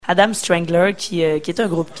Adam Strangler, qui est un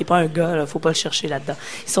groupe, qui n'est pas un gars, là, faut pas le chercher là-dedans.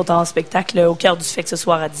 Ils sont en spectacle au cœur du FEQ ce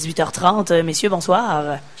soir à 18h30. Messieurs,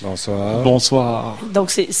 bonsoir. Bonsoir. Bonsoir.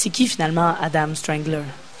 Donc, c'est qui finalement Adam Strangler?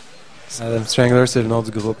 Adam Strangler, c'est le nom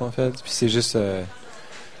du groupe, en fait. Puis c'est juste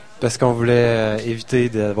parce qu'on voulait éviter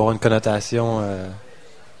d'avoir une connotation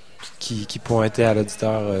qui pointait à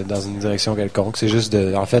l'auditeur dans une direction quelconque. C'est juste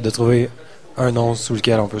de trouver un nom sous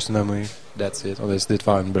lequel on peut se nommer. That's it. On a décidé de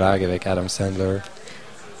faire une blague avec Adam Strangler.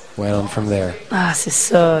 Went on from there. Ah, c'est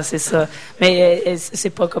ça. Mais c'est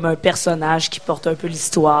pas comme un personnage qui porte un peu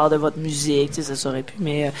l'histoire de votre musique, tu sais, ça aurait pu,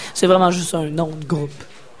 mais c'est vraiment juste un nom de groupe.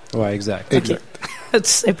 Ouais, exact. OK. Tout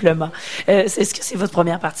simplement. Est-ce que c'est votre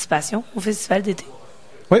première participation au festival d'été?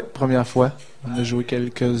 Oui, première fois. On a joué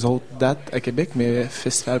quelques autres dates à Québec, mais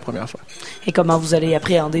festival, première fois. Et comment vous allez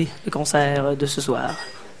appréhender le concert de ce soir?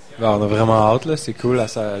 Bon, on a vraiment hâte, là. C'est cool. La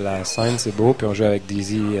scène, c'est beau. Puis on joue avec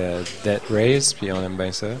Daisy Death Race, puis on aime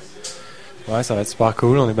bien ça. Ouais, ça va être super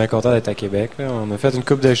cool. On est bien content d'être à Québec, là. On a fait une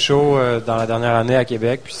couple de shows dans la dernière année à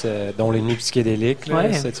Québec, puis dont les nuits psychédéliques, là,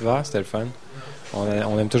 ouais. Cet hiver. C'était le fun.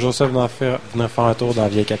 On aime toujours ça, venir faire un tour dans la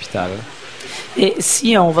vieille capitale. Et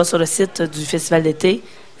si on va sur le site du festival d'été,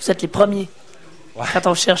 vous êtes les premiers. Ouais. Quand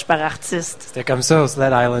on cherche par artiste. C'était comme ça au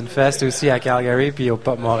Sled Island Fest aussi à Calgary puis au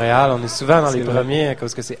Pop Montréal. On est souvent dans les premiers à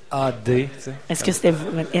cause que c'est AD. Tu sais. Est-ce que c'était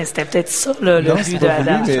peut-être ça le but de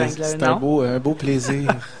Adam Strangler? C'est un beau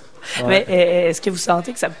plaisir. Ouais. Mais est-ce que vous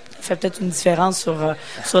sentez que ça fait peut-être une différence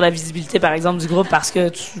sur la visibilité, par exemple, du groupe parce que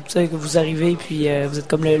tu sais que vous arrivez puis vous êtes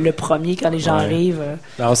comme le premier quand les gens arrivent?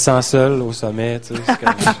 Non, on se sent seul au sommet. Tu sais, c'est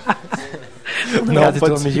comme... non, t'es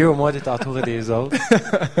au milieu, au moins t'es entouré des autres.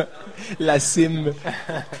 La cime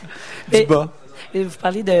du bas. Vous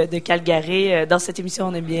parlez de Calgary. Dans cette émission,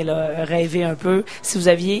 on aime bien là, rêver un peu. Si vous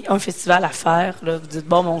aviez un festival à faire, là, vous dites,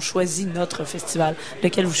 bon, on choisit notre festival.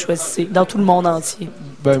 Lequel vous choisissez dans tout le monde entier?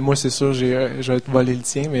 Ben, moi, c'est sûr, je vais te voler le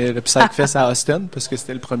tien, mais le Psych-Fest à Austin, parce que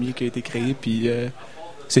c'était le premier qui a été créé, puis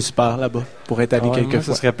c'est super là-bas, pour être allé quelques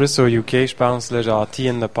fois. Ce serait plus au UK, je pense, là, genre Tea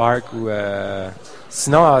in the Park, ou...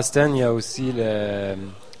 Sinon, à Austin, il y a aussi le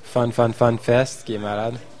Fun Fest, qui est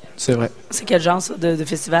malade. C'est vrai. C'est quel genre ça, de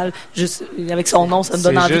festival? Juste avec son nom, ça me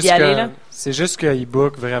donne envie d'y aller, là? C'est juste qu'il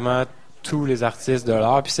book vraiment tous les artistes de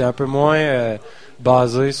l'art, puis c'est un peu moins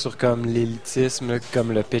basé sur comme l'élitisme, là,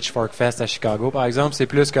 comme le Pitchfork Fest à Chicago, par exemple. C'est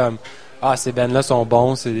plus comme, ces bands-là sont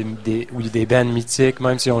bons, c'est des bands mythiques,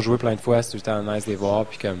 même si on joué plein de fois, c'est tout le temps nice de les voir,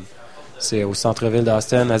 puis comme, c'est au centre-ville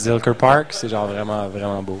d'Austin, à Zilker Park, c'est genre vraiment,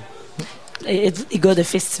 vraiment beau. Êtes-vous des gars de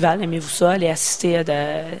festival? Aimez-vous ça? Aller assister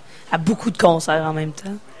à beaucoup de concerts en même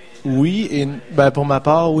temps? Oui, pour ma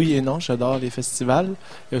part, oui et non. J'adore les festivals.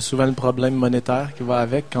 Il y a souvent le problème monétaire qui va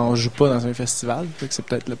avec quand on joue pas dans un festival. C'est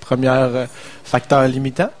peut-être le premier facteur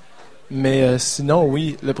limitant. Mais sinon,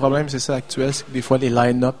 oui, le problème, c'est ça actuel, c'est que des fois, les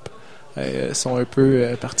line-up sont un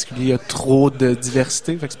peu particuliers. Il y a trop de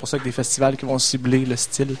diversité. C'est pour ça que des festivals qui vont cibler le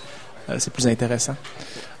style, c'est plus intéressant.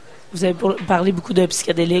 Vous avez parlé beaucoup de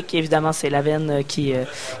psychédélique. Évidemment, c'est la veine qui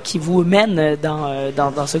vous mène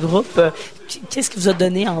dans ce groupe. Qu'est-ce qui vous a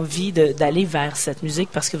donné envie d'aller vers cette musique?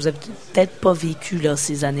 Parce que vous avez peut-être pas vécu là,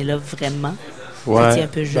 ces années-là vraiment. Vous étiez un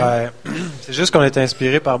peu jeune. C'est juste qu'on est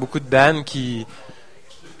inspiré par beaucoup de bands qui,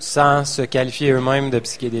 sans se qualifier eux-mêmes de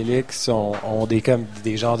psychédéliques, ont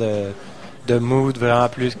des genres de mood vraiment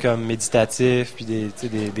plus comme méditatif, puis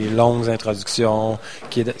des longues introductions.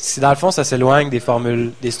 Si dans le fond, ça s'éloigne des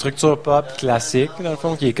formules, des structures pop classiques, dans le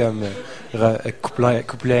fond, qui est comme couplet,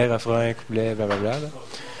 refrain, couplet, blablabla. Là.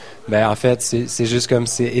 Ben, en fait, c'est juste comme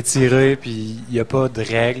c'est étiré, puis il n'y a pas de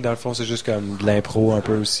règles, dans le fond, c'est juste comme de l'impro un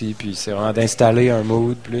peu aussi, puis c'est vraiment d'installer un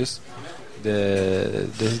mood plus, de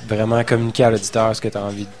vraiment communiquer à l'auditeur ce que tu as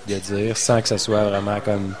envie de dire, sans que ça soit vraiment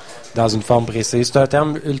comme dans une forme précise. C'est un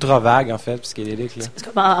terme ultra vague, en fait, psychédélique. Là. C'est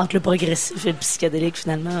comme entre le progressif et le psychédélique,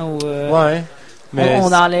 finalement, où ouais, mais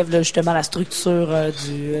on enlève là, justement la structure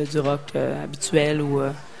du rock habituel.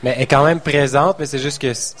 Mais elle est quand même présente, mais c'est juste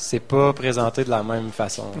que c'est pas présenté de la même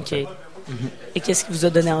façon. OK. Et qu'est-ce qui vous a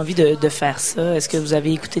donné envie de faire ça? Est-ce que vous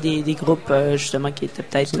avez écouté des groupes, justement, qui étaient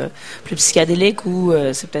peut-être plus psychédéliques ou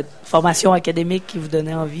c'est peut-être formation académique qui vous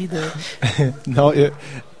donnait envie de... Non,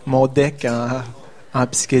 mon deck en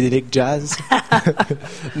psychédélique jazz.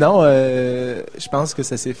 Non, je pense que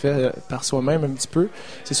ça s'est fait par soi-même un petit peu.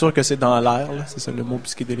 C'est sûr que c'est dans l'air, là. C'est ça, le mot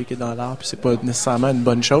psychédélique est dans l'air, puis c'est pas nécessairement une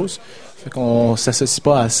bonne chose. Fait qu'on s'associe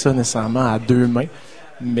pas à ça nécessairement à deux mains.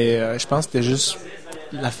 Mais je pense que c'était juste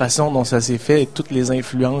la façon dont ça s'est fait et toutes les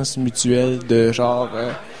influences mutuelles de genre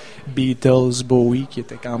Beatles, Bowie, qui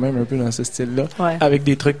étaient quand même un peu dans ce style-là, avec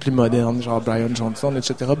des trucs plus modernes, genre Brian Johnson,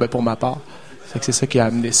 etc. Ben, pour ma part. Fait que c'est ça qui a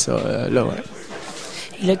amené ça là, ouais.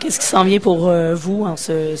 Et là, qu'est-ce qui s'en vient pour vous en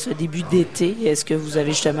ce début d'été? Est-ce que vous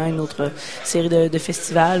avez justement une autre série de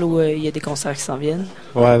festivals où il y a des concerts qui s'en viennent?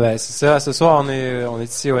 Ouais, ben c'est ça. Ce soir, on est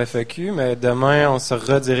ici au FEQ, mais demain, on se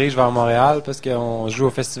redirige vers Montréal parce qu'on joue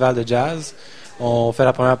au festival de jazz. On fait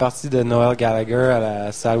la première partie de Noel Gallagher à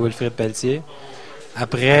la salle Wilfrid Pelletier.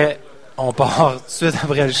 Après, on part tout de suite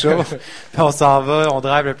après le show. Puis on s'en va, on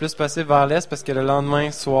drive le plus possible vers l'est parce que le lendemain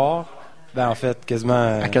soir, ben en fait,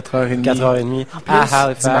 quasiment à 4h30, 4h30 à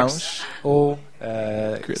Halifax, dimanche, au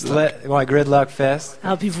Gridlock Fest.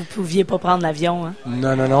 Ah, puis vous pouviez pas prendre l'avion, hein?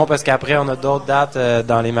 Non, parce qu'après, on a d'autres dates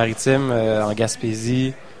dans les Maritimes, en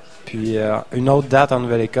Gaspésie, puis une autre date en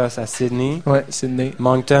Nouvelle-Écosse, à Sydney. Ouais, Sydney.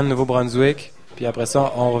 Moncton, Nouveau-Brunswick. Puis après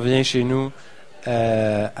ça, on revient chez nous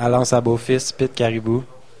à Lens-à-Beaufils, Pitt Caribou.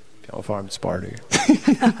 Puis on va faire un petit party.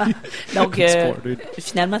 Donc,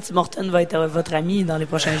 finalement, Tim Horton va être votre ami dans les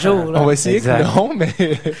prochains jours. Là. On va essayer exact. que non, mais...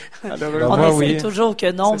 on essaie toujours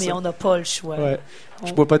que non, mais ça. on n'a pas le choix. Ouais.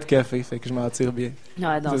 Je bois pas de café, fait que je m'en tire bien.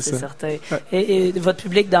 Ouais, non, c'est certain. Ouais. Et votre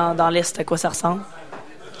public dans l'Est, à quoi ça ressemble?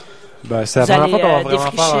 Ben, c'est la Vous première fois allez, qu'on va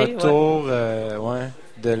vraiment faire un défricher, tour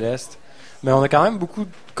de l'Est. Mais on a quand même beaucoup de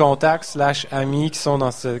contacts / amis qui sont dans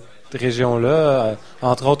cette région-là.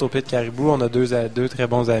 Entre autres, au Pitt Caribou, on a deux très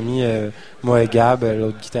bons amis, moi et Gab,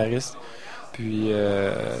 l'autre guitariste. Puis,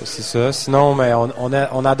 c'est ça. Sinon, mais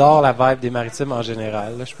on adore la vibe des Maritimes en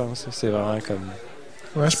général, là, je pense. C'est vraiment comme...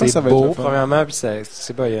 Ouais, je pense c'est que ça va beau, être premièrement, puis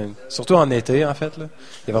c'est pas... surtout en été, en fait, là.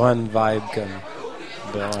 Il y a vraiment une vibe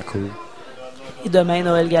comme vraiment cool. Et demain,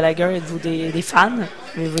 Noel Gallagher, êtes-vous des fans?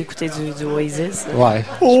 Avez-vous écouté du Oasis? Ouais.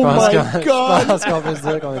 Oh je God! pense qu'on peut se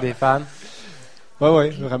dire qu'on est des fans. Ouais,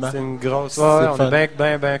 vraiment. C'est une grosse... C'est on fun.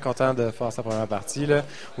 est bien content de faire sa première partie, là.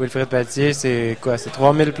 Wilfrid Pelletier, c'est quoi? C'est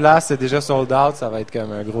 3000 places, c'est déjà sold out. Ça va être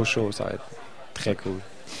comme un gros show. Ça va être très cool.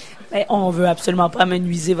 Ben, on veut absolument pas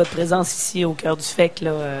amenuiser votre présence ici au cœur du FEC.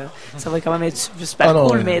 Là. Ça va quand même être super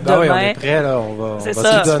cool, mais Ben demain... oui, on est prêts, là. On va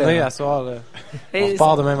ça. tout donner à soir, là. On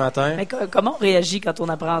repart demain matin. Mais comment on réagit quand on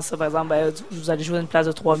apprend ça? Par exemple, vous allez jouer une place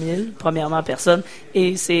de 3000, premièrement, personne,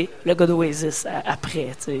 et c'est le gars d'Oasis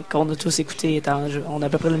après, qu'on a tous écouté. On a à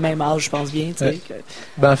peu près le même âge, je pense bien.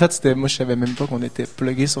 Ben, en fait, moi, je savais même pas qu'on était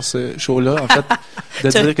plugués sur ce show-là. En fait, de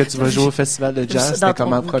dire que tu vas jouer au festival de jazz, c'était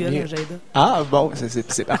comme en premier. Ah, bon,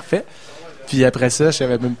 c'est parfait. Puis après ça, je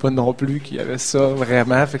savais même pas non plus qu'il y avait ça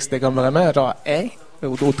vraiment. Fait que c'était comme vraiment genre,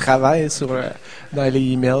 au travail dans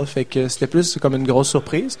les emails. Fait que c'était plus comme une grosse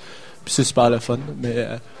surprise. Puis c'est super le fun. Mais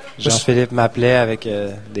Jean-Philippe m'appelait avec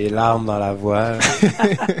des larmes dans la voix.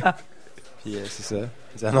 Puis c'est ça.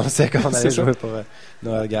 Ils annonçaient qu'on allait jouer pour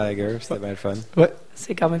Noel Gallagher. C'était bien le fun. Ouais.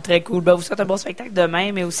 C'est quand même très cool. Ben, vous souhaite un bon spectacle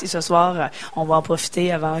demain, mais aussi ce soir, on va en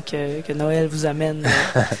profiter avant que Noël vous amène.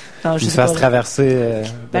 Non, je fasse traverser.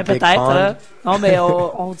 Ben peut-être. Non, mais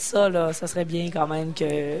on dit ça, là, ça serait bien quand même que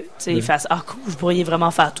il fasse cool, vous pourriez vraiment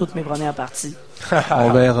faire toutes mes premières parties. On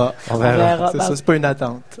verra. C'est pas une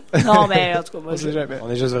attente. Non, mais en tout cas, moi, on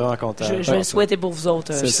est juste vraiment contents. Je vais le souhaiter pour vous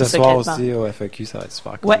autres. C'est ce soir aussi au FEQ, ça va être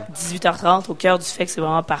super cool. Ouais, 18h30 au cœur du FEQ, c'est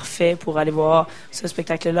vraiment parfait pour aller voir ce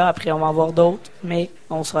spectacle-là. Après, on va en voir d'autres, mais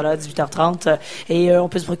on sera là à 18h30. Et on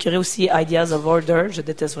peut se procurer aussi Ideas of Order. Je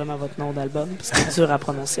déteste vraiment votre nom d'album parce que c'est dur à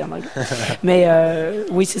prononcer en anglais. Mais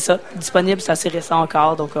oui, c'est ça. Disponible, c'est assez récent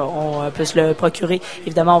encore, donc on peut se le procurer.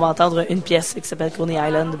 Évidemment, on va entendre une pièce qui s'appelle Coney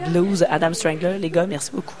Island Blues, Adam Strangler. Les gars,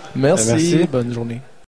 merci beaucoup. Merci. Bonne journée.